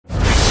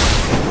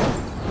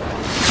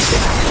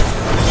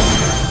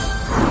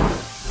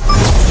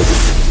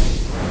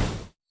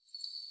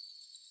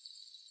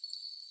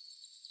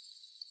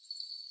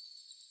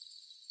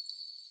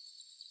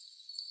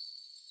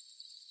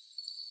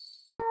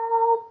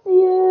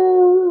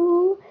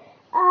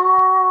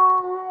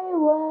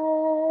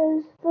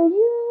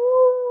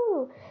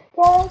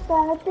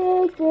stop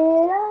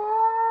thinking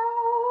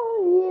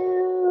of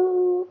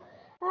you.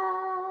 I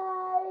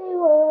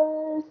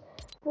was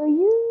for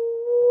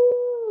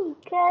you.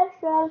 Can't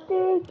stop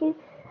thinking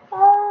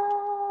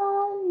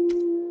of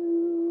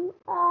you.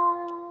 I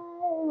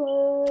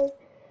was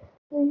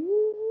for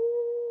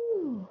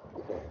you.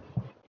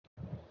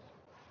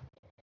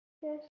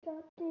 Can't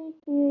stop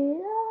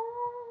thinking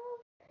of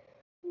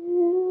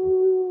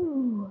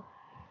you.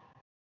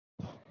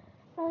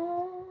 I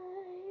was.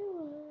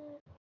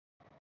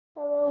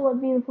 Hello,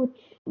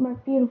 my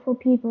beautiful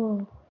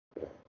people.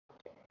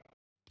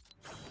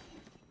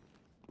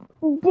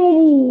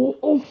 Diddy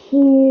is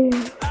here.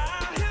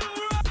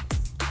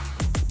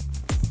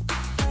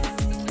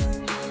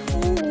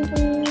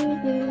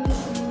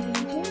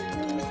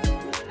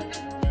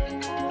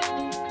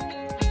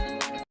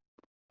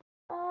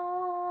 I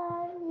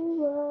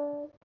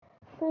was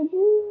for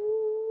you.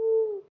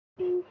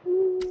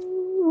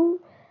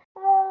 I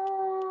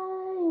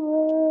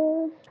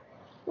was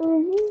for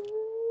you.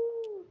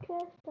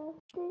 Can't stop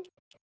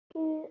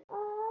thinking of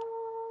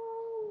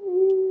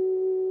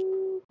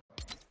you.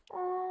 I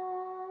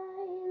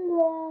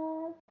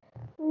love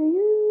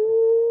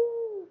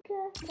you.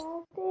 Can't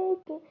stop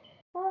thinking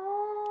of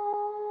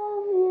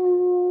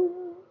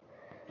you.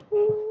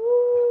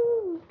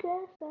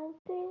 Can't stop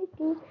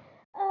thinking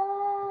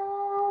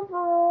of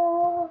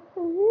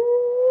you.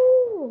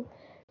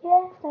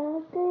 Can't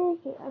stop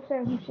thinking. I'm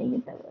sorry, I'm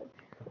singing that one.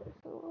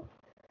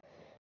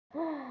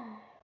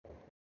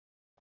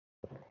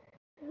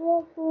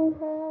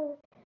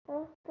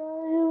 After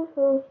you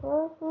so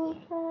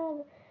sad,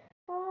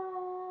 I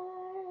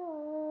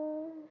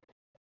was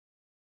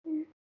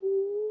you.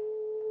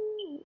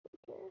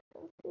 Can't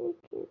stop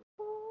thinking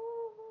of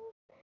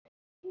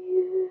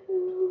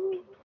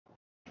you.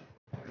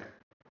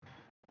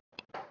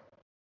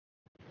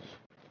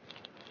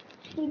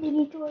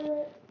 Skibidi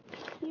toilet.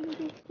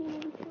 Skibidi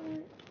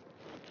toilet.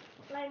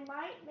 I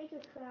might make a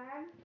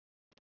clan.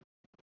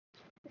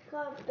 It's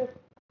called the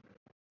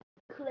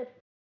clip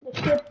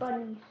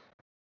bunnies.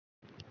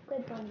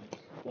 Clip bunnies.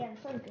 Yeah,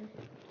 something.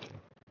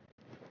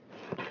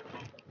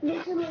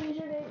 This is my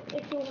username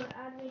if you want to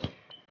add me.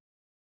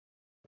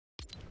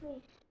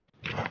 Please.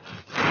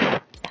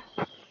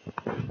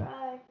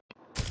 Try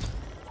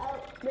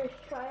out. There's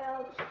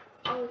tryouts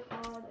all the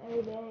time,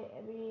 every day,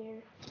 every year,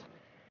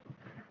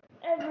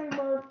 every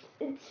month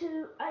until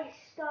I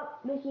stop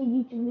making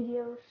YouTube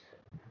videos.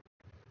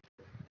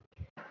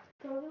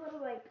 So I'm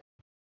gonna like.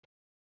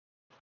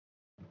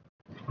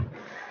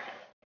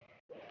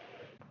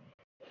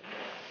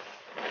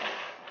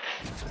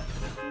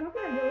 I'm not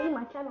gonna delete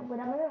my channel, but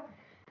I'm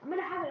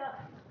gonna have it up.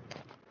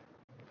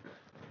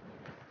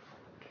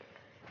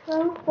 So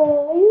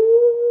for you,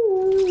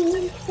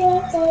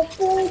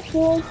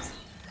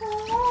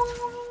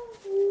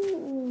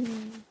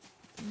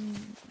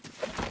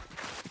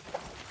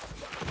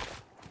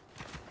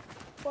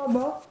 what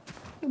bro?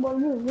 What about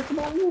you? What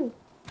about you?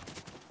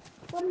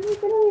 What are you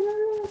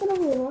gonna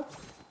do? Bro?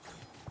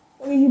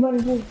 What are you about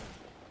to do?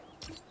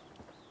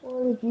 What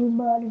are you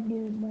about to do,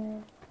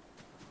 man?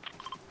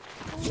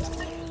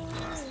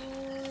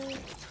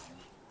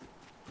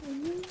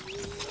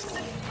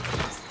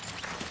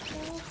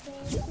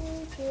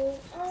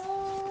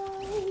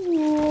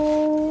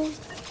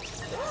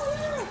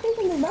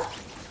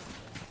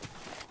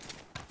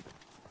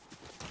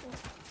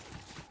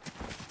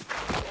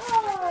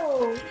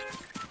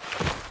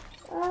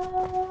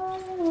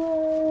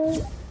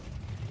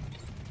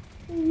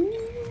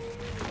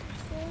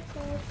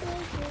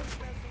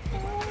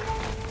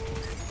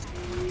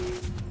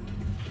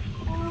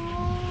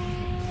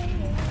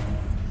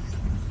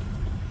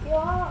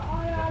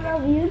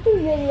 YouTube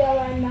video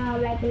right now,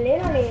 like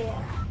literally.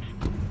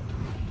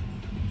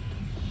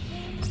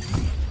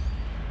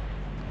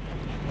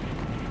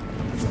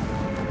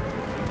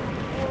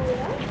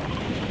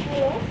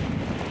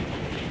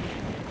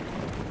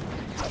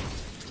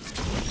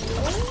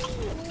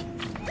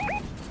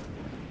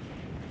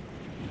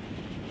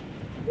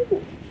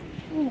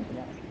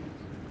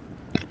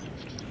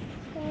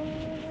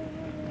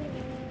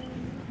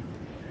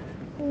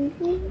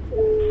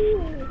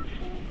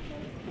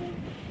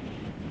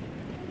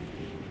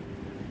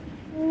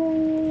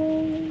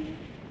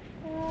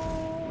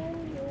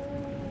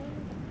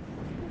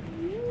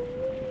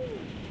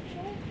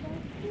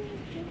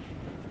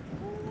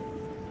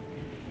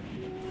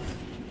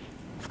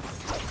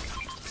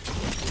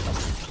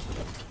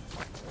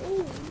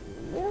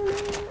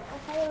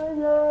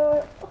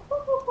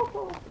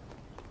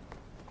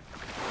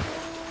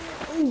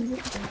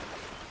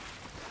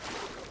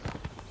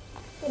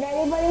 Can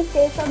anybody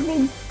say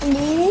something,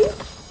 please?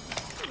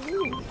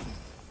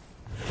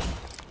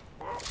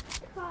 That's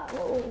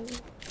cool.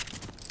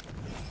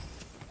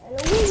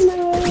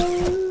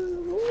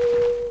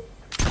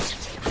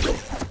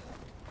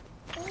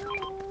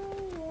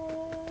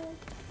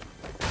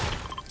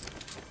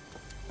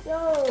 Yo,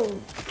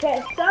 can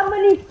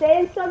somebody say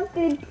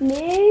something,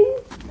 please?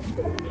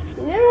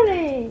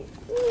 Literally.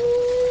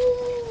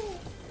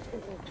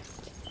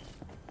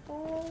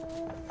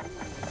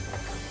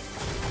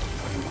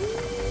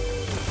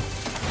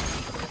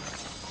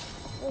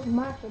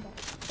 shit, bro.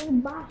 It's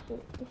my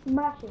shit. It's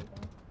my shit, bro.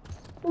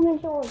 Who can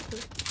show it to?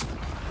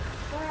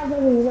 Why not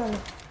gonna be done?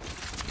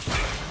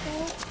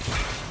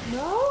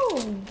 No!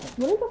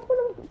 What is the point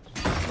of it?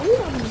 What are you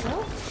talking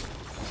about?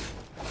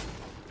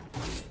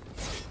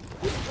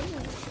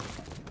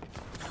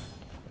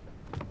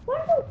 What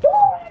are you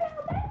doing right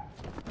now, man?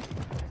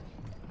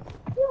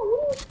 Yo, what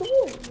are you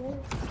doing, man?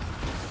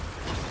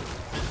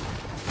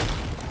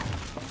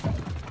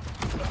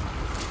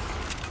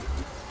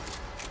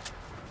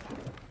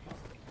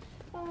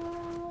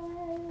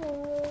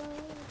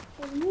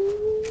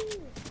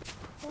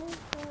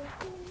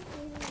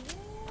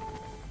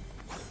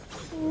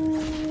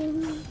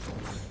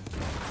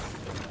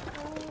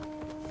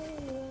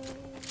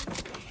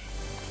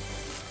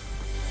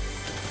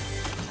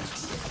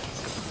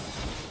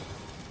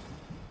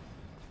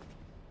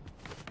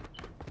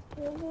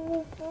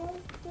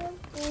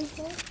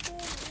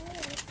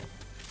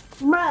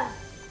 Bruh.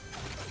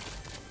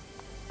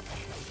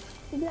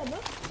 Sige lang, bro.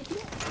 Sige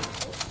lang.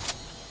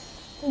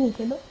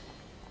 Sige, bro.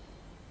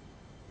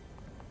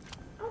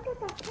 Ako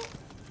takot.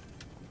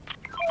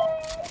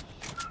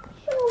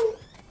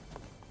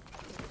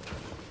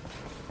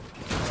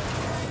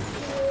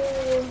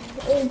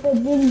 It's a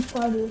Diddy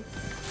party.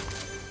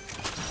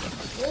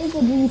 It's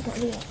a Diddy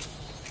party.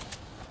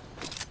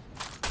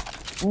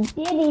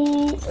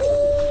 Diddy.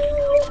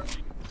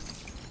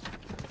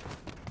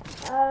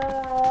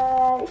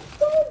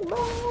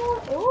 Sigma.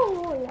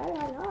 Oh, la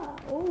la la.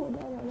 Oh,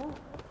 la la la.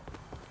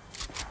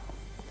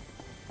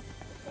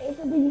 It's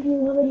a Diddy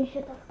thing. Nobody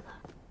shut up.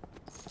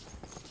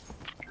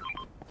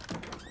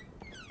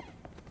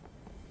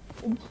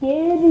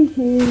 Diddy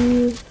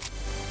thing.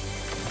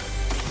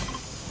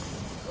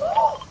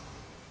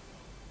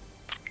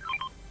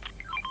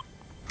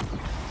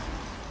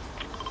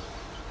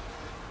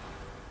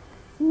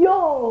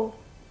 Yo!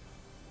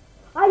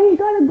 I just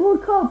got a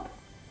gold cup!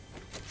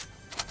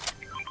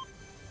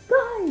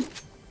 Guys!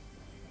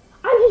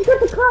 I just got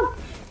the cup!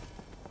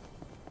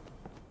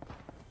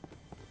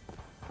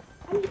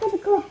 I just got the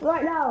cup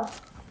right now!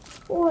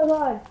 Oh my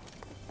god!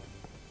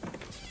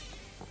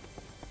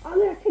 I'm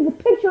gonna take a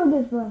picture of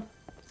this, bro!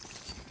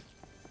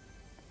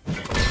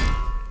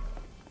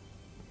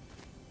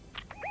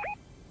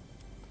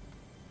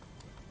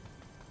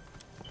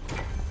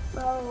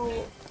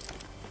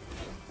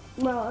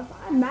 Bro, if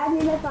I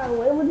imagine if I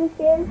win with this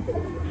game,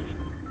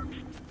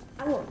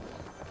 I'm gonna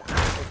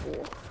stop with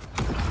you.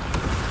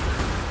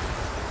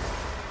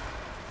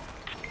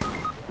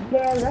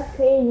 Damn, that's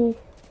crazy.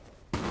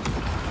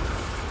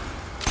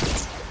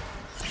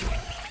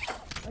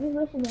 What is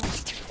this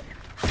about?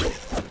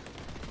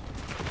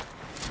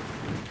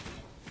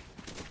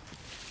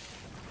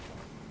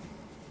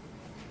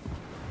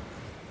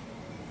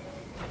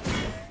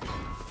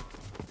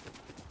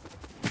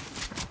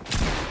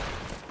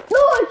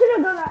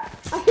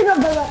 I should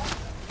have done that.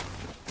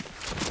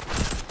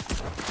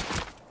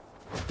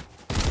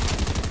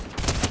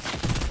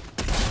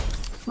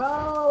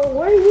 Bro,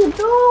 what are you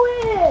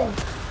doing?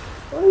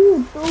 What are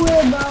you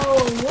doing, bro?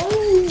 What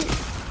are you...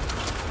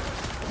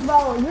 Bro,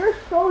 you're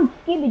so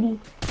skibbity.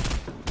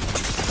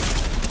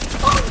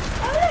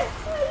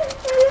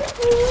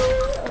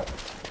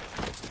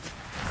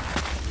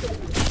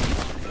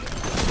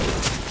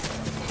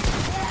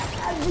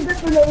 That's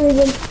for no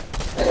reason.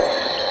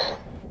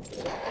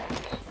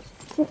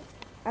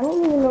 I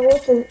don't even know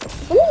what to...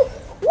 What are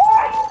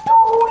you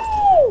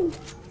doing?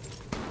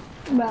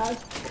 Bro,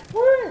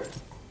 what?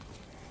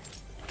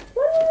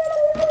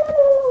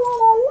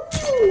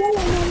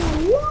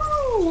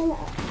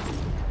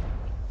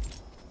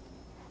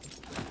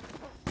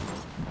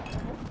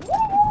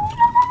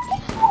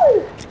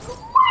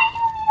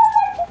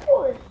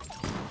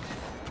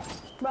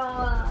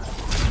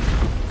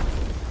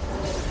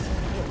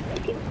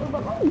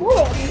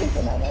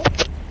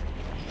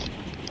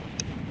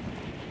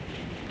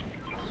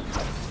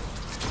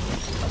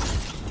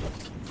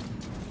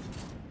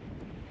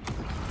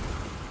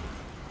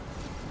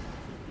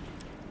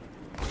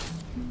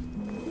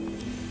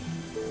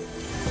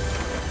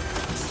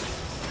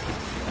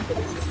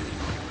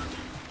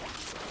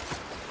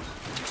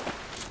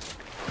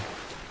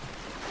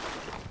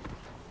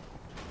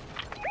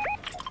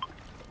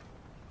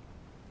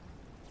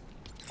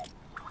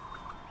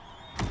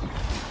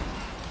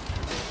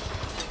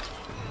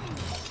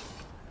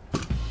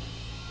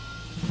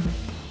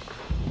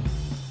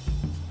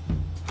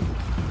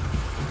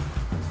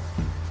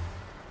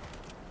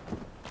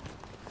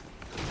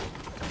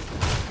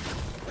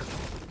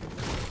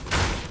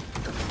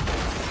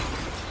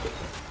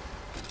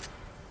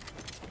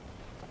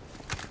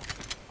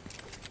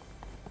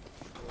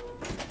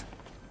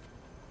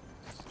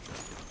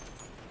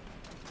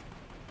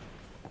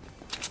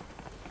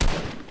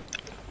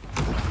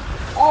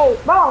 Hey,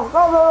 bro,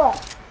 bro.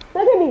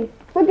 Look at me.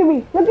 Look at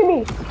me. Look at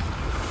me.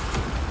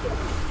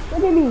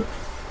 Look at me.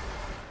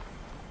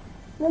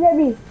 Look at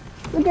me.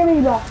 Look at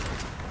me, bro.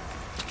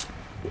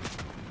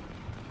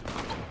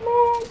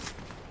 Man.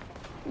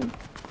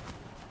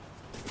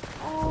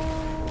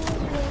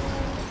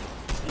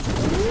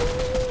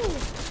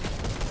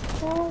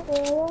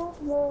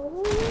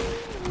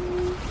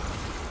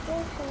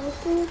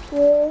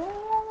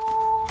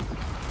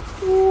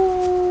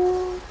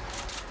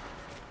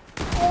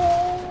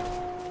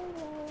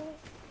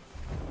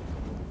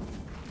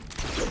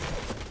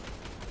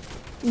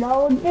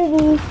 No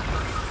diggy.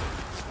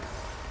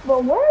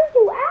 But where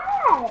you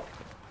at?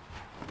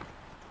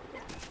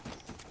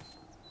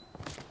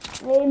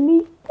 Let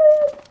me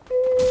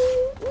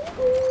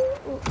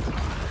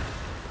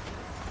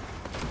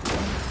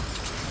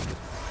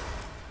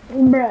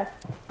bruh.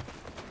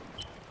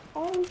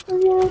 I'm for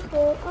you,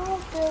 for all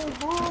the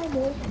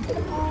habits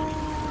I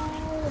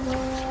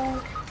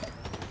want.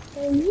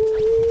 For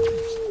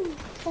you,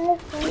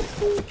 that's what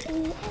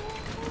people are.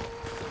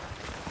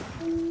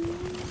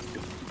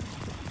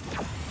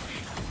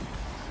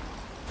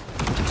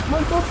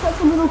 Go touch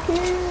a little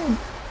kid.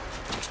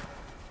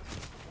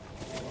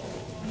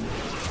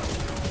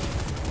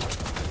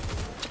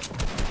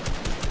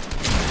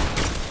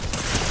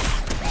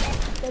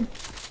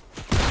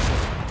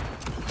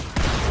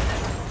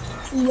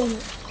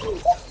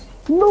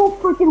 No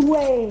freaking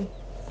way!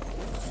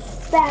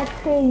 That's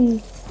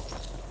crazy.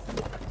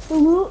 The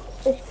loot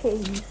is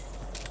crazy.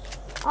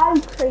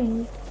 I'm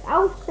crazy. I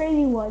was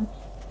crazy once.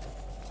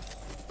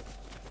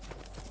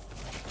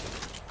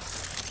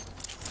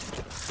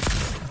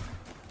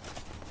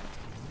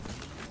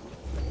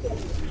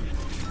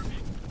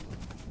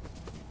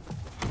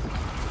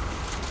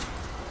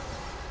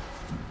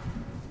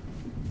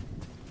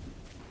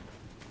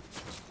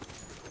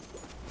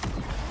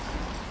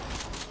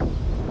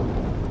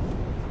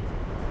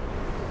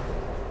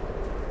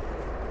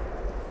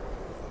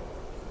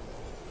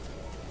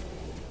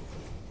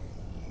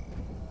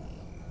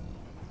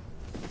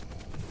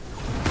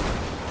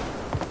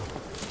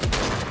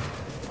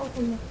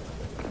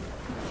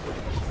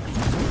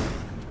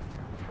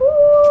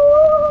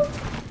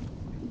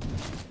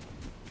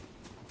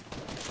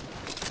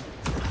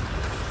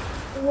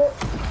 Oh,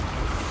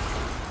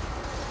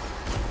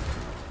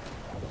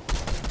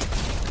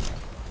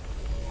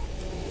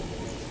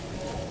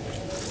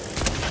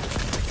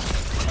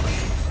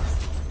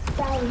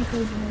 that was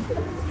crazy.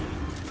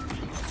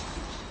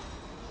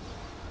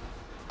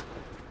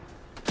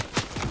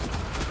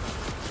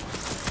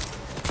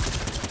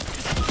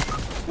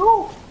 No!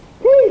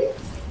 Please!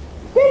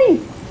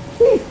 Please!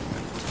 Please!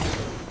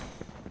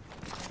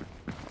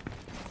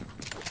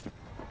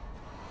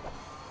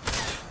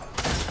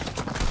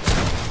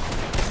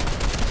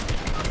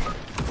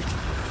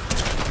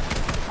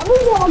 I'm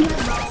gonna go on that.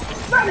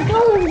 Stop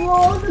going, bro!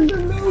 Look at the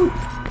loot!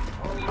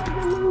 Oh, look at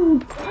the loot!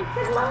 Look at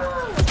the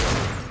loot!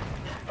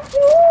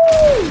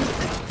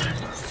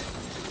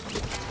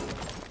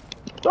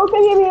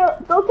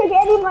 Don't take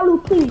any of my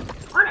loot, please.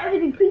 On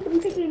everything, please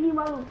don't take any of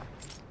my loot.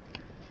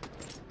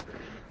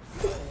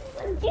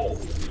 I need this.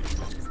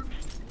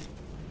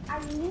 I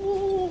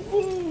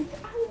need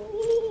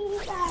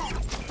that.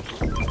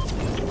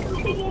 Don't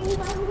take any of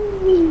my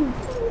loot.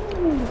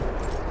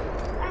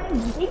 I'm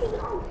getting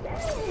all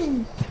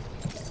done.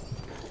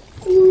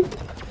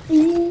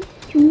 3,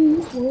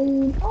 2,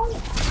 1. Oh.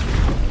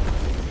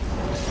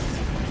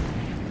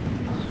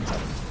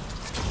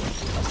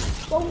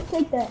 Don't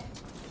take that.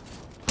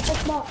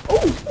 That's not. Oh!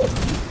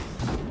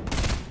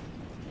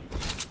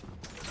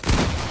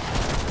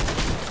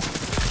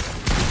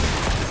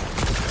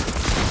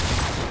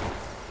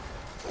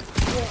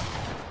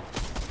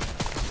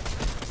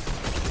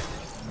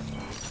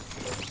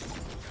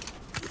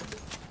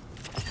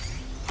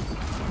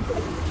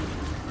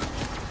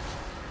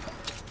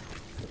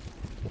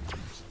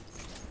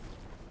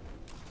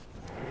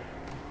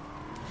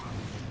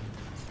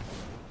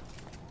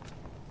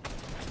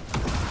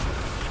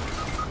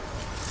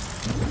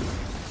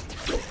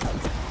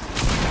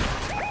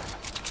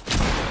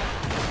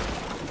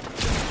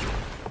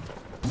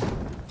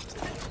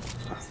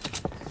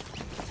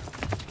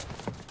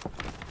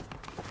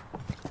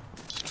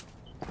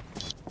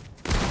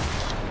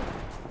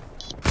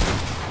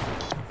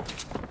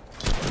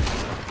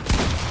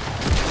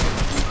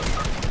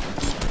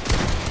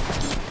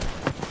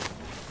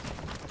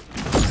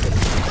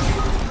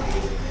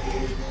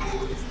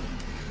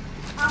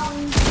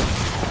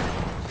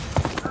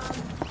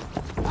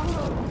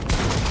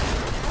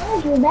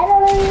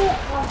 Better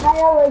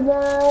higher with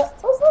the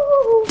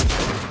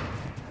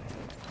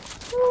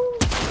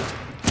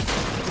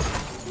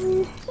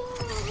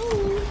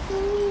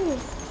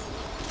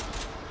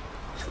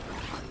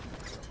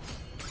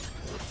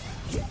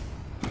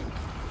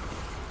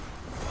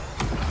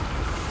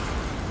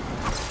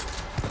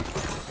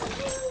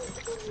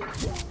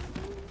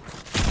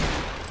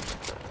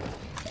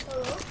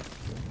hello?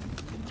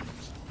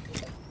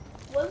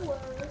 One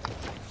word.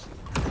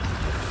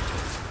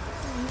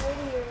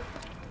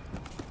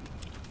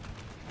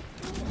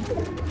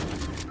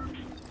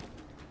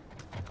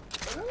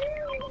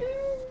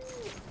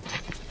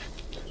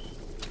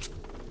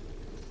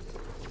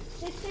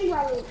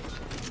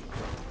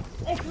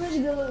 It's really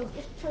good.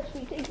 Just trust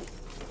me. Take it.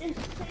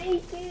 Just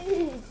take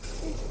it.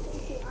 Just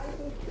take it. I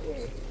don't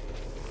care.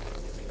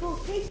 Go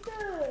take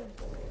it.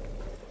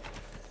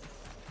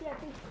 Yeah,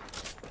 take it.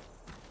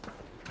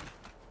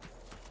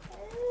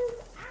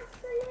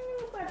 Actually,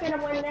 we're gonna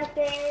win that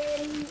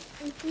game.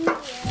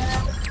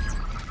 Yeah.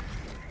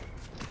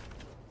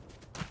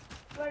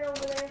 Right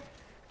over there.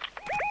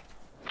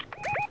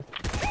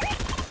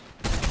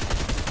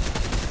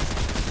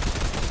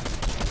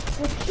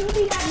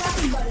 shooting at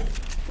nothing, buddy.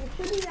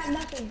 You're shooting at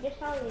nothing, just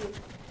telling you.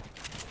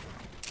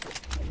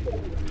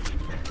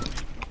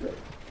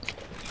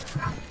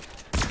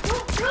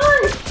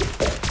 Run!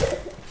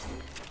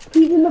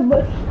 He's in the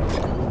bush.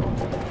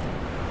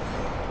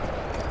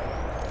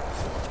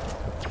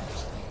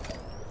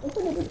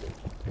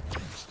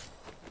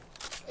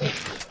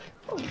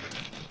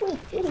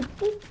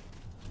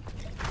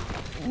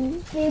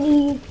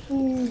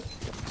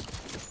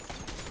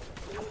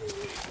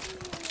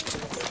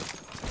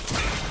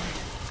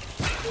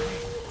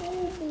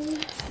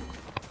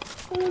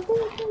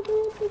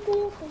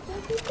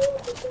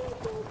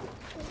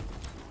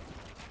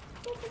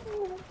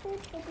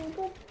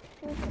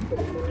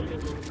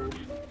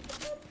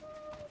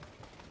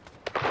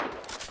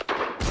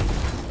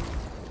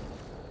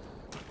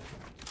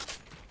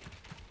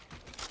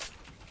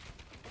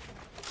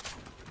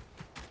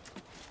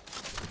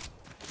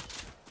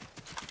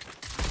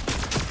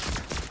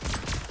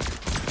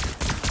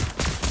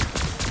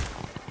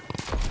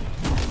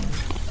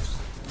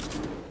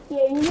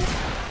 Baby.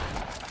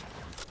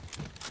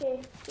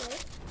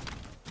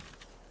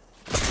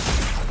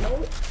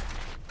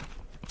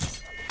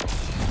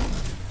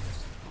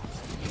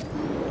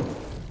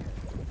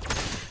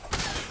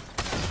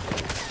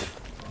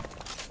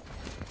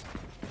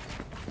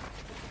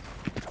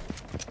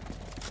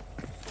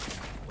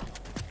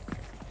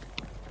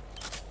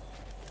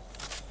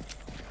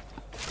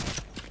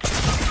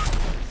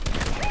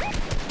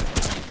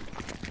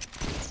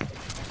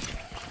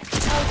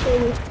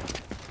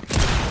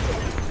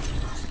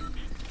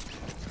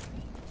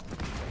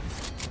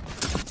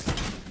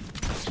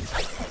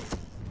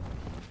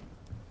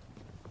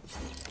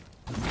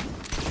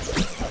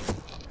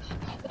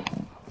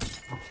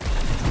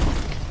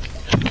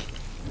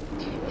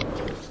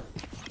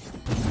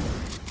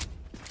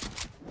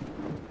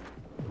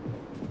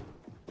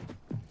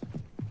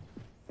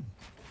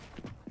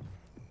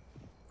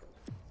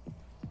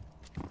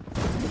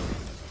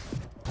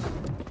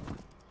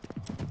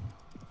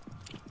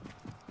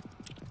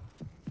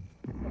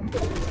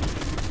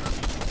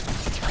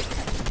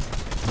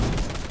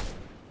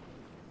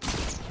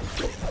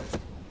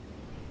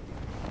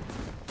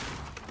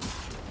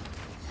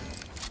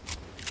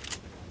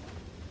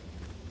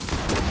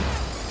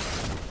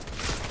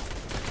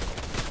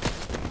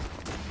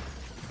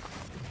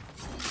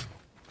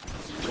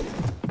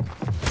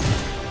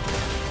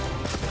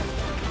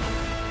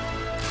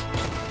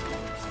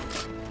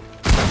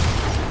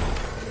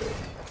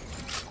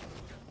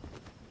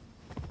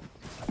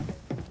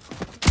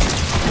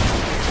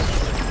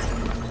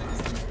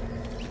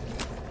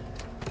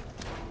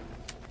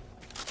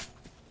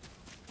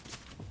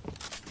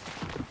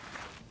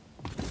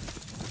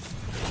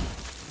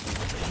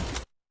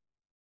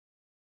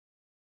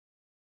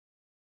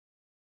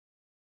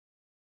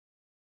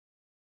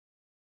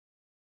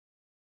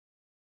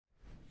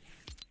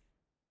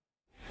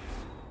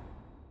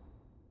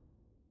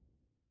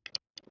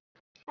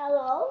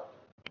 Hello?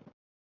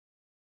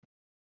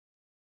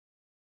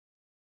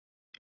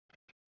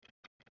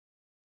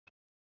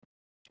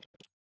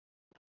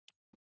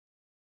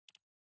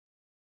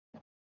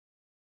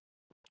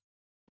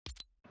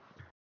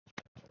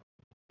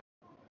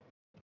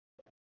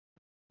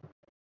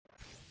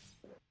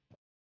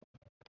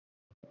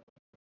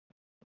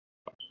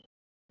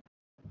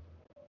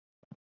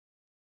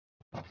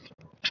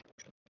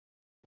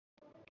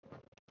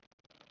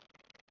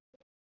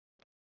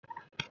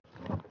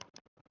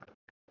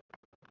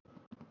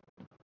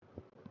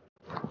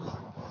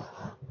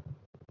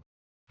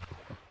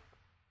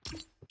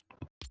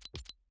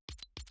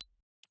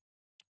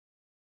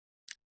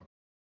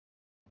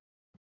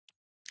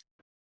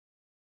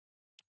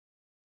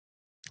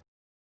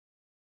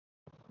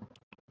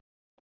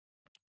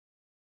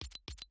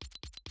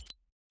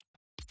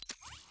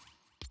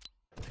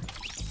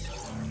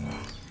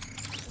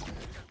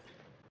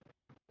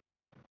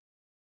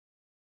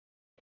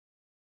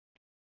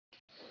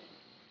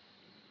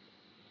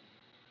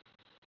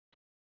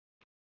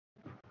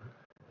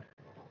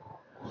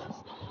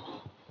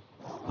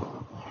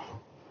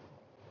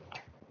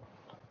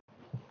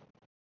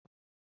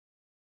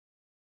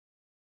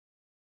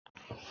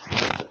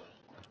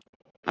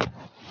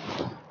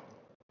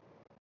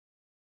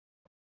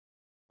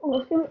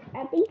 Oh, so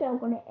I think I'm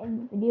gonna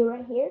end the video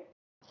right here.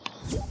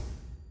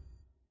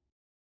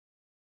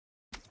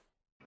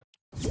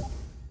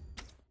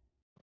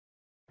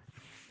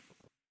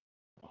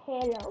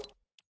 Hello.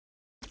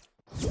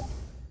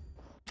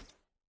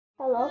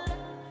 Hello.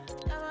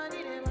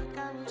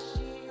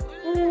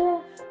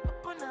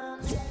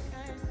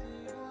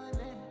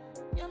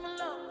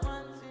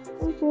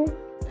 Okay.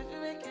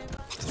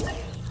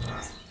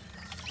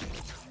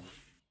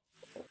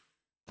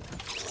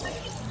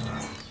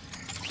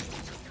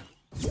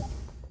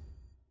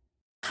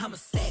 I'm a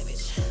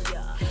savage,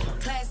 yeah.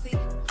 Classy,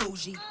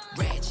 bougie,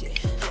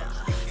 ratchet,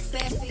 yeah.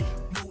 Sassy,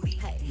 moody,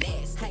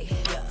 nasty,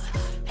 yeah.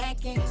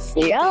 Hacking,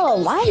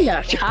 Yo, why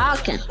you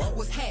talking? what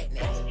was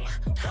happening?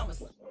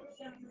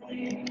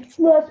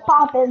 What's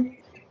poppin'?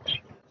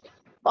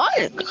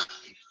 What?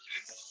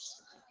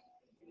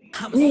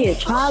 I'm a What are you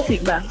savage.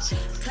 talking about?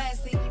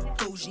 Classy,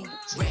 bougie,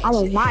 I'm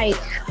a ratchet, Mike.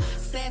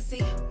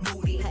 sassy,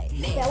 moody,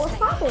 That was nasty,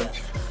 popping.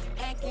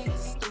 acting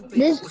stupid.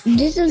 This What's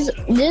this is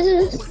happening? this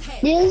is What's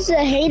happening? this is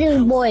a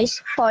haters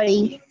boys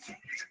party.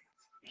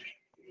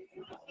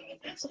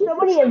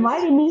 Somebody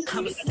invited me.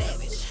 I'm a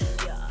savage.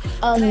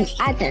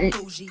 I think.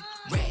 Bougie,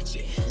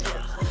 ratchet,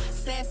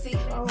 sassy,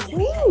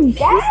 Ooh,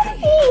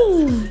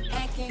 daddy!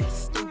 acting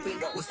stupid.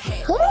 What's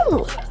happening?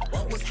 Who?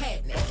 What's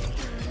happening?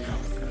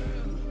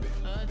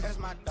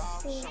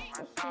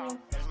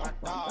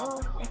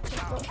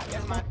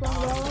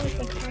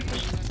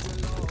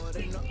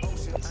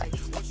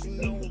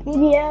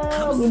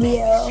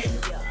 Video.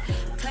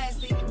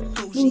 Classy,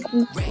 bougie,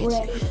 ratchet,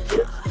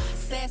 Red.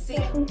 sassy,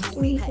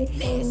 moody,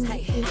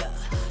 nasty,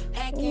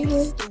 acting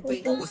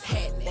stupid. What's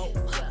happening?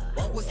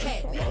 What's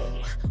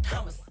happening?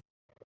 I'm a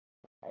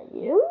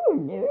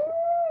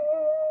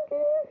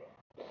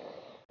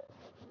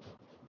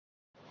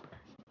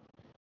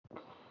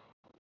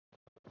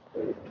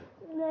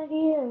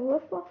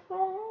What's my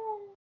friend?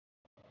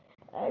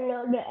 I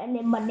love the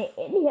anybody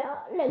in here.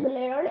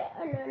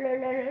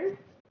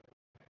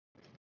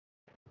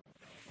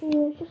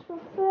 You're just my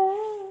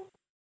friend.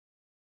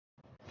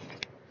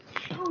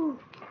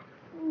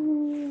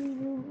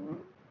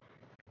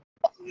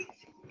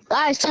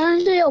 Guys, turn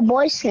to your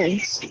boy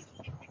skins. This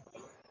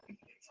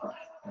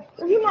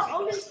is my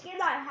only skin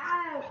I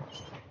have.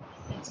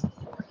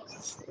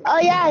 Oh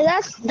yeah,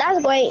 that's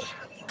great.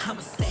 I'm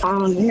a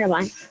savage. Never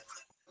mind.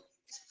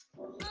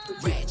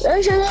 Let's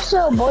turn this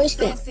to a boy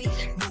skin. Sassy,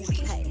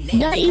 moody,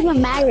 Don't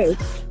even matter.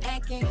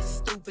 acting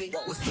stupid.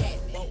 What's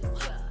happening?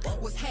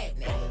 What's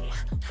happening?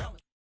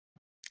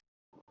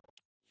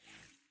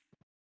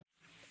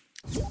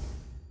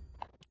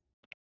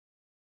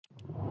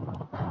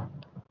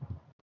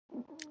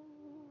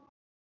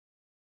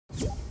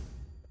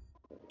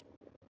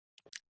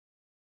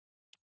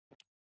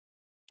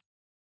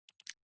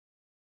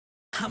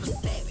 I'm a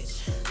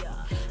savage.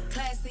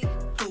 Classy,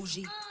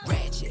 bougie,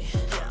 ratchet,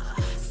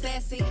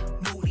 sassy,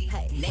 moody,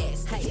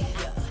 nasty.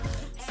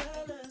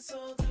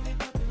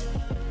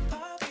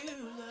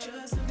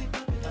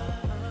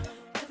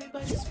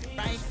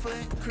 Right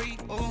foot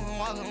creep, ooh,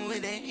 walking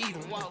with that heater.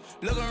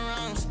 Look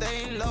around,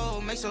 stay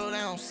low, make sure they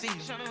don't see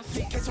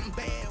you. Get some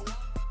bad.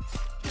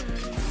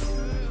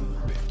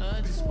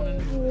 I just wanna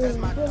know. That's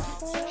my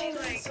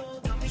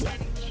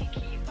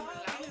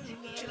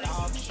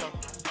dog show.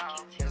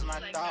 That's my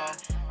dog.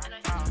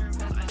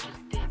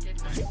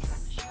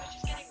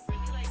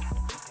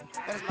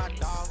 That's my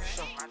dog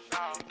show.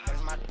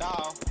 That's my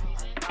dog.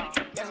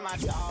 That's my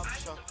dog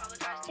show.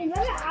 Is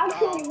that an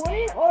actual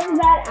woman or is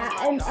that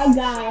a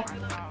guy?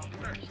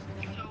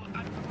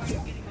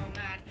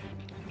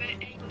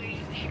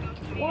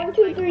 1,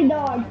 2, 3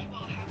 dogs.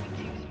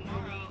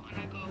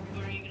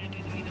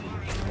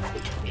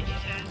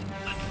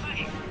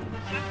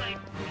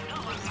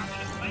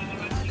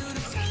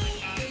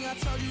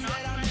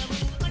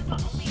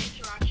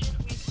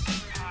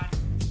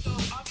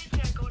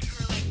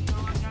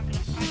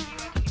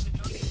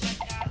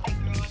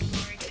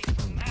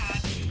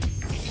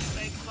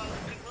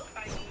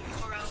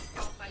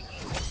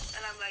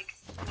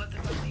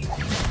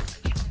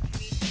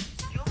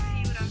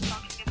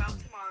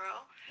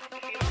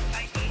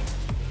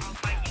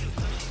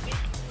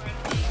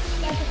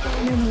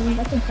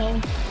 That's a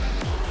phone.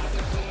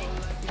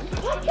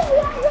 Watch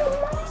your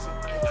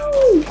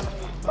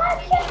move!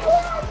 Watch your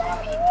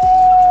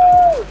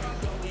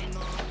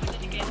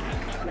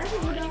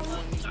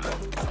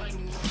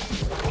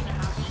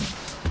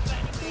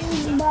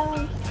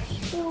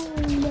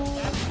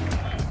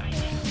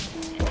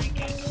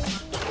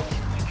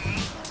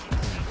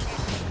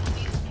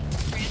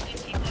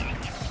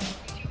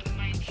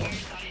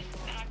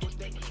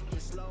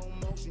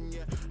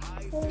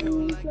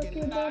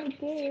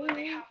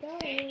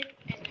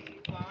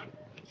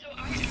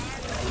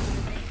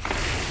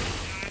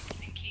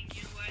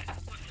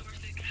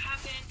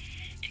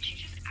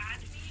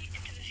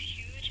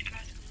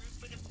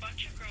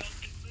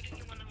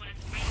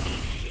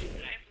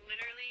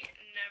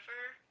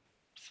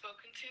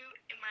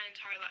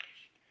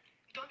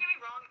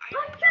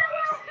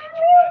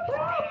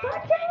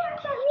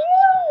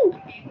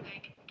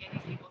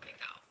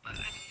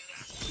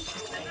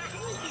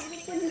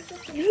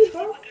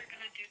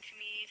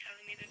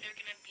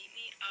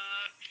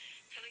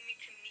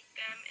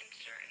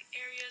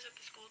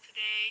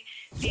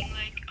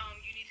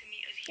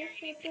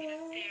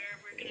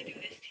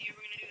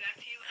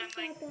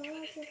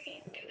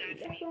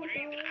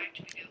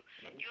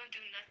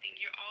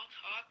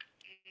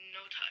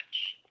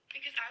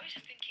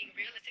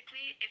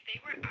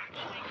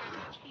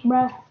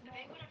Bruh.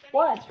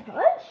 What?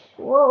 Touch?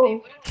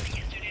 Whoa.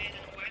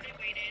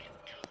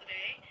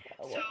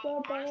 What's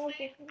up,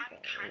 Honestly, I'm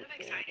kind of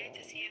excited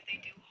to see if they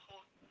do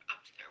hold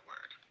up to their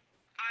word.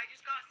 I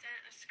just got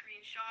sent a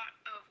screenshot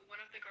of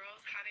one of the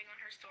girls having on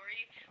her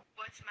story,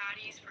 "What's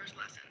Maddie's first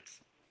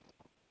lessons?"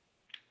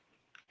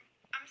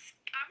 I'm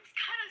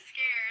kind of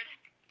scared.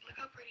 look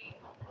how pretty.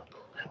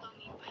 Oh, hello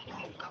me, but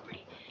look how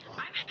pretty.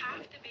 I'm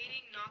half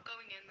debating not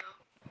going in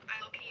though.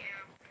 I low-key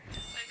am.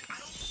 Like, I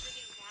don't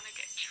really want to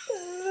get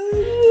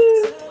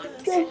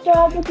choked. Just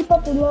stop with the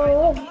puppy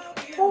love.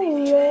 Oh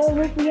yeah,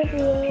 with the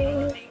puppy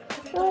love.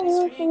 Oh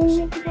yeah,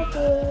 with the puppy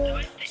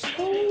love.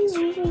 Oh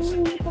yeah,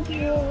 with the puppy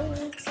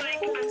love. Cause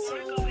like, I want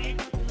to go in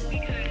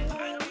because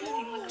I don't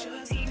really look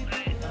pussy,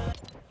 but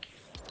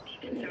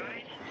deep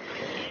inside,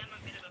 I am a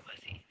bit of a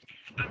pussy.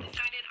 I've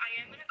decided I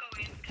am gonna go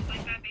in because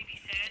like that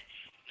baby said,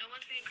 no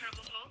one's the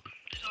Incredible Hulk.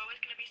 There's always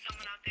gonna be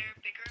someone out there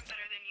bigger and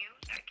better than you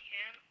that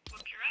can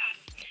whoop your ass.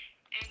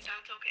 And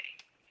that's okay.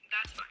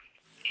 That's fine.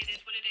 It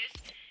is what it is.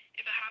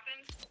 If it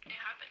happens, it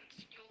happens.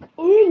 It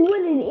is what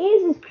it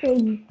is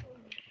crazy.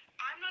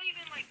 I'm not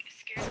even like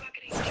scared about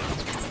getting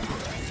choked.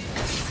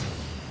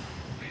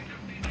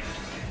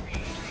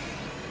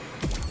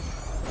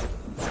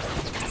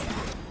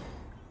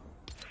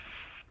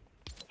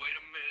 Wait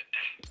a minute.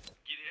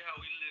 Get it how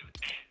we live.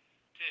 10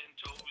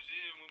 toes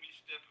in when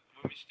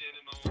we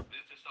standing on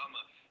business. I'm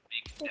a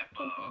big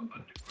stepper,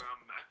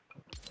 underground Mac.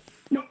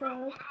 Yo, bro,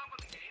 wanna hop on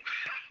the game?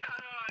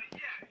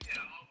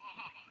 Yeah.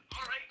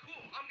 All right,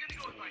 cool. I'm gonna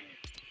go invite you.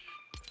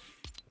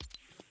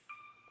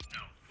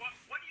 No.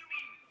 What do you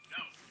mean?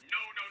 No.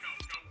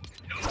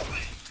 No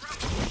way, bro.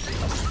 They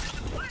wanted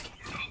to play.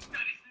 No,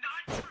 that is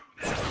not true.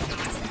 That is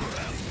not true.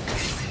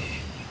 Just told me.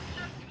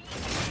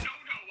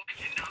 No, I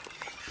cannot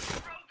believe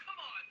this. Bro, come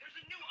on. There's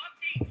a new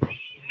update.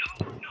 Please. No.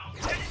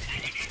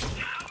 Edit it.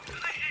 How can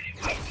I edit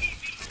my TV?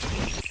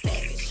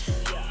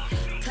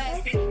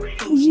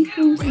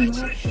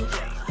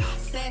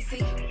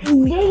 Sassy.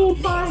 Baby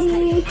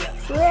party.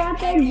 We're at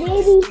the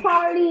baby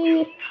party.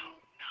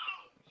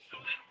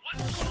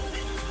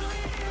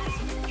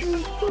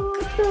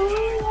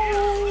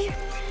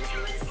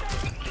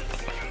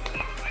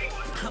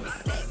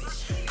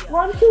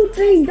 One, two,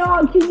 three,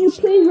 dog. Can you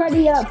please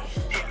ready up?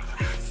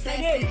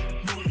 Sassy.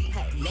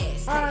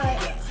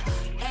 Alright.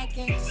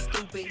 Acting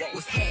stupid.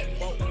 What's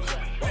happening?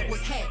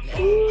 What's happening?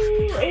 Who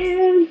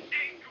is...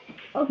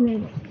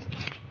 Okay.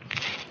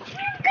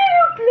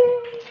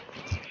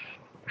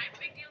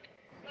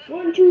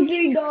 One, two,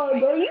 three,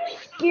 dog. Are you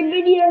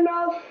skibbity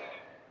enough?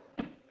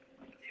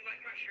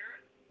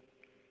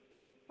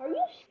 Are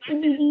you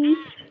skibbity?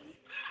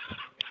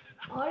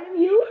 All of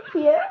you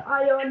here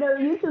on your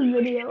YouTube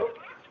video.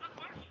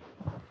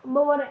 I'm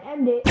gonna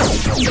end it.